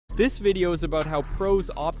This video is about how pros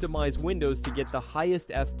optimize Windows to get the highest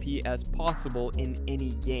FPS possible in any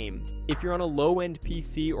game. If you're on a low-end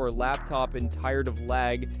PC or laptop and tired of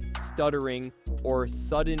lag, stuttering, or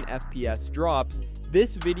sudden FPS drops,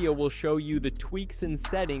 this video will show you the tweaks and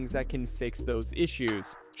settings that can fix those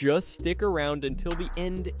issues. Just stick around until the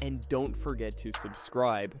end and don't forget to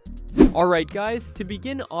subscribe. Alright guys, to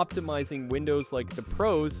begin optimizing Windows like the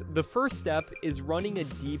pros, the first step is running a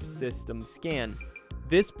deep system scan.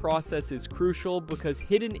 This process is crucial because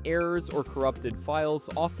hidden errors or corrupted files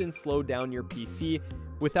often slow down your PC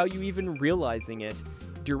without you even realizing it,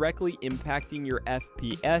 directly impacting your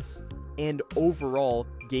FPS and overall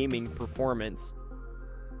gaming performance.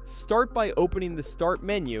 Start by opening the Start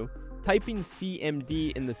menu, typing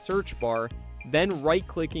CMD in the search bar, then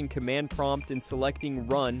right-clicking Command Prompt and selecting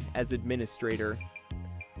Run as administrator.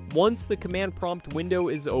 Once the Command Prompt window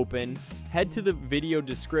is open, head to the video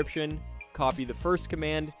description, copy the first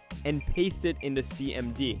command, and paste it into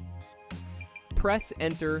CMD. Press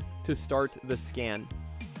Enter to start the scan.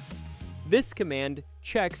 This command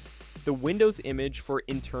checks the Windows image for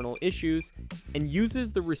internal issues and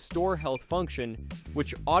uses the Restorehealth function,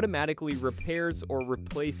 which automatically repairs or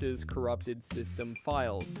replaces corrupted system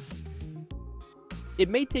files. It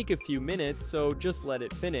may take a few minutes, so just let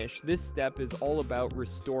it finish. This step is all about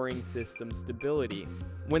restoring system stability.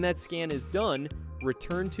 When that scan is done,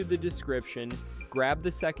 return to the description, grab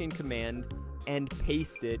the second command, and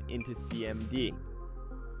paste it into CMD.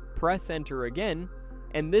 Press Enter again,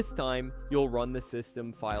 and this time you'll run the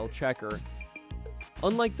system file checker.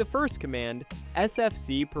 Unlike the first command,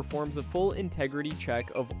 SFC performs a full integrity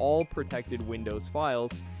check of all protected Windows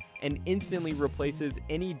files and instantly replaces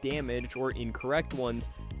any damaged or incorrect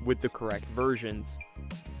ones with the correct versions.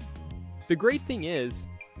 The great thing is,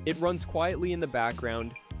 it runs quietly in the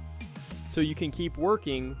background, so you can keep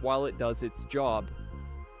working while it does its job.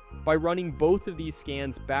 By running both of these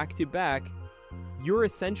scans back to back, you're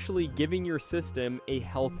essentially giving your system a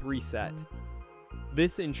health reset.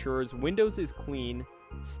 This ensures Windows is clean,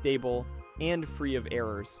 stable, and free of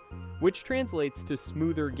errors, which translates to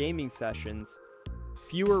smoother gaming sessions,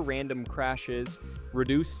 fewer random crashes,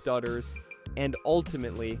 reduced stutters, and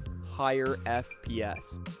ultimately, higher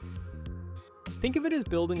FPS. Think of it as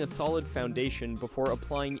building a solid foundation before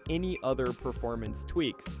applying any other performance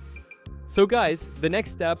tweaks. So guys, the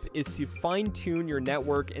next step is to fine-tune your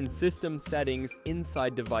network and system settings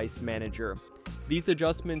inside Device Manager. These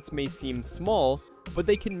adjustments may seem small, but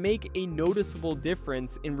they can make a noticeable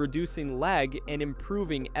difference in reducing lag and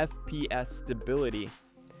improving FPS stability.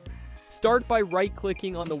 Start by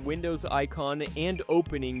right-clicking on the Windows icon and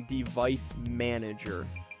opening Device Manager.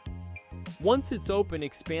 Once it's open,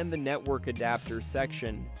 expand the Network Adapter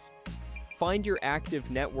section. Find your active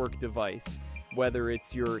network device, whether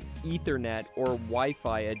it's your Ethernet or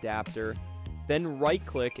Wi-Fi adapter, then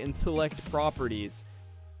right-click and select Properties.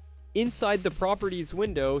 Inside the Properties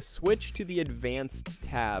window, switch to the Advanced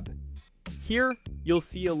tab. Here, you'll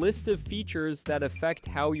see a list of features that affect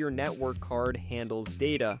how your network card handles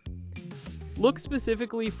data. Look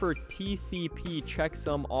specifically for TCP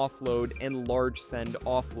checksum offload and large send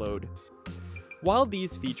offload. While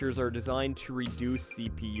these features are designed to reduce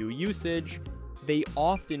CPU usage, they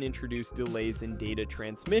often introduce delays in data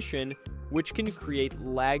transmission, which can create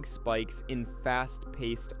lag spikes in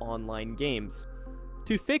fast-paced online games.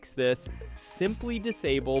 To fix this, simply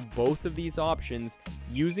disable both of these options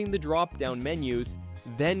using the drop-down menus,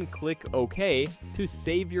 then click OK to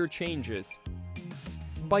save your changes.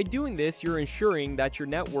 By doing this, you're ensuring that your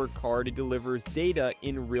network card delivers data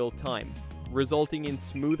in real time, resulting in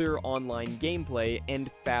smoother online gameplay and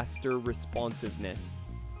faster responsiveness.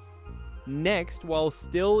 Next, while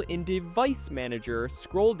still in Device Manager,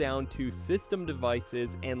 scroll down to System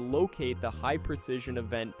Devices and locate the High Precision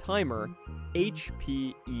Event Timer,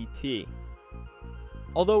 HPET.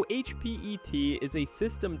 Although HPET is a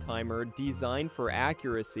system timer designed for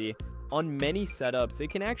accuracy, on many setups it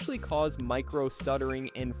can actually cause micro-stuttering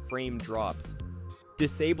and frame drops.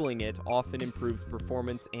 Disabling it often improves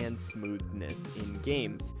performance and smoothness in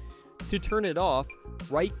games. To turn it off,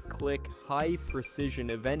 right-click High Precision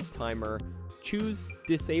Event Timer, choose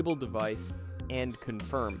Disable Device, and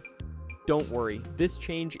confirm. Don't worry, this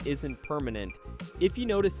change isn't permanent. If you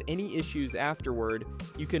notice any issues afterward,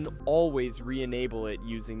 you can always re-enable it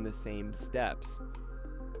using the same steps.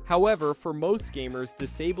 However, for most gamers,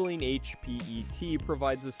 disabling HPET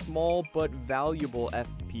provides a small but valuable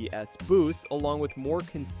FPS boost along with more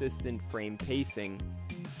consistent frame pacing.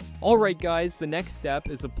 Alright guys, the next step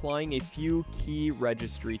is applying a few key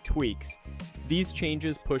registry tweaks. These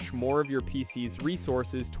changes push more of your PC's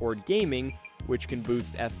resources toward gaming, which can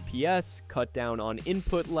boost FPS, cut down on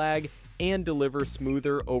input lag, and deliver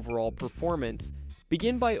smoother overall performance.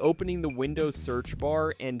 Begin by opening the Windows search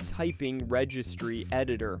bar and typing Registry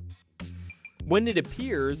Editor. When it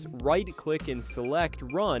appears, right-click and select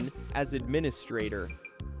Run as administrator.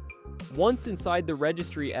 Once inside the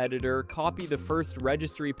registry editor, copy the first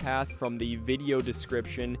registry path from the video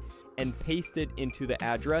description and paste it into the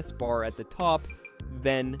address bar at the top,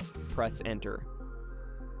 then press enter.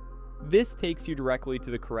 This takes you directly to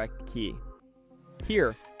the correct key.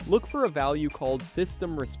 Here, look for a value called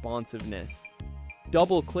System Responsiveness.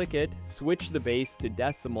 Double-click it, switch the base to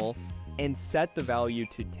decimal, and set the value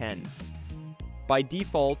to 10. By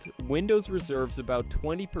default, Windows reserves about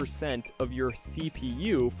 20% of your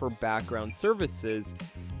CPU for background services,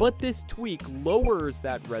 but this tweak lowers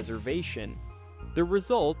that reservation. The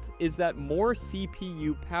result is that more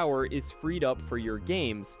CPU power is freed up for your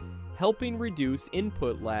games, helping reduce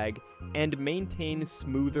input lag and maintain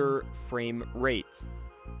smoother frame rates.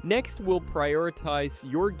 Next, we'll prioritize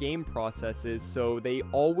your game processes so they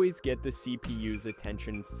always get the CPU's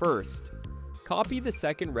attention first. Copy the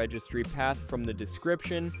second registry path from the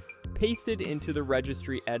description, paste it into the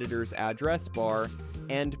registry editor's address bar,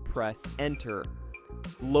 and press enter.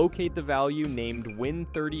 Locate the value named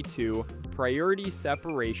Win32 Priority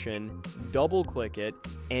Separation, double-click it,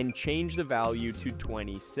 and change the value to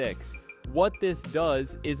 26. What this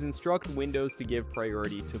does is instruct Windows to give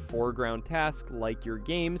priority to foreground tasks like your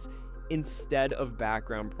games instead of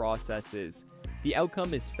background processes. The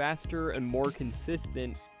outcome is faster and more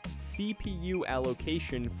consistent CPU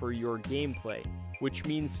allocation for your gameplay, which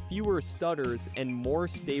means fewer stutters and more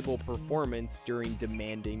stable performance during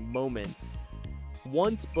demanding moments.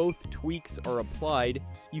 Once both tweaks are applied,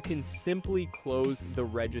 you can simply close the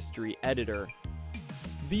registry editor.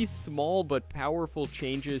 These small but powerful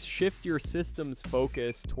changes shift your system's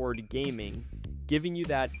focus toward gaming, giving you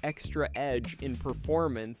that extra edge in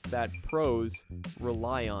performance that pros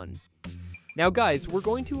rely on. Now guys, we're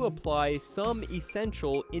going to apply some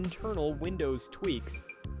essential internal Windows tweaks.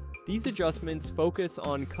 These adjustments focus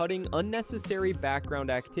on cutting unnecessary background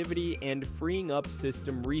activity and freeing up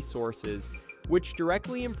system resources, which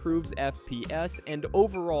directly improves FPS and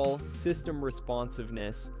overall system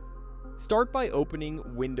responsiveness. Start by opening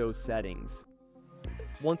Windows Settings.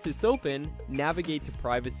 Once it's open, navigate to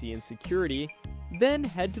Privacy and Security, then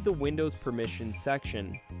head to the Windows Permissions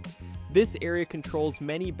section. This area controls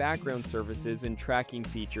many background services and tracking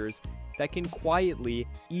features that can quietly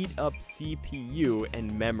eat up CPU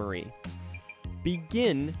and memory.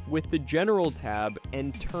 Begin with the General tab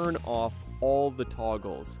and turn off all the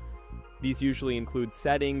toggles. These usually include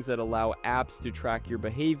settings that allow apps to track your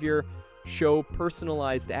behavior, show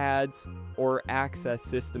personalized ads, or access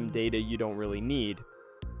system data you don't really need.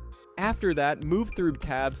 After that, move through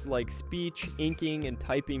tabs like speech, inking, and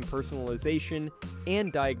typing personalization,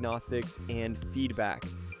 and diagnostics and feedback.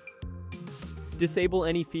 Disable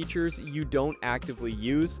any features you don't actively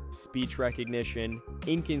use. Speech recognition,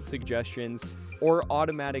 inking suggestions, or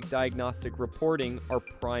automatic diagnostic reporting are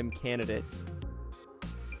prime candidates.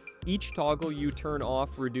 Each toggle you turn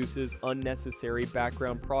off reduces unnecessary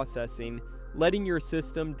background processing, letting your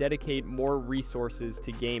system dedicate more resources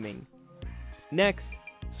to gaming. Next,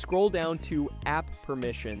 scroll down to App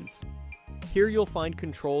Permissions. Here you'll find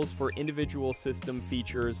controls for individual system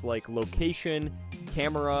features like location,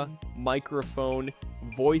 camera, microphone,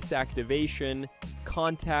 voice activation,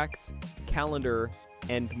 contacts, calendar,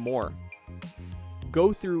 and more.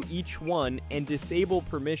 Go through each one and disable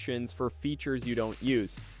permissions for features you don't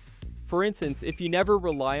use. For instance, if you never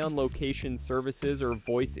rely on location services or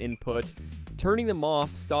voice input, turning them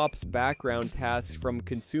off stops background tasks from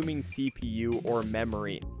consuming CPU or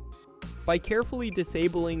memory. By carefully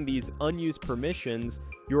disabling these unused permissions,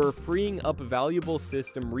 you're freeing up valuable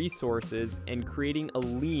system resources and creating a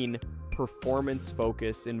lean,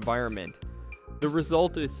 performance-focused environment. The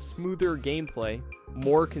result is smoother gameplay,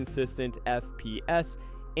 more consistent FPS,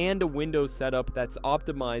 and a Windows setup that's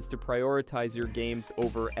optimized to prioritize your games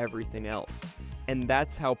over everything else. And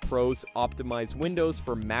that's how pros optimize Windows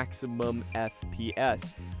for maximum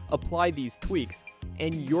FPS. Apply these tweaks,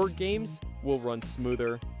 and your games will run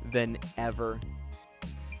smoother than ever.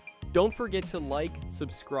 Don't forget to like,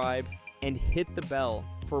 subscribe, and hit the bell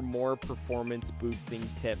for more performance boosting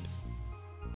tips.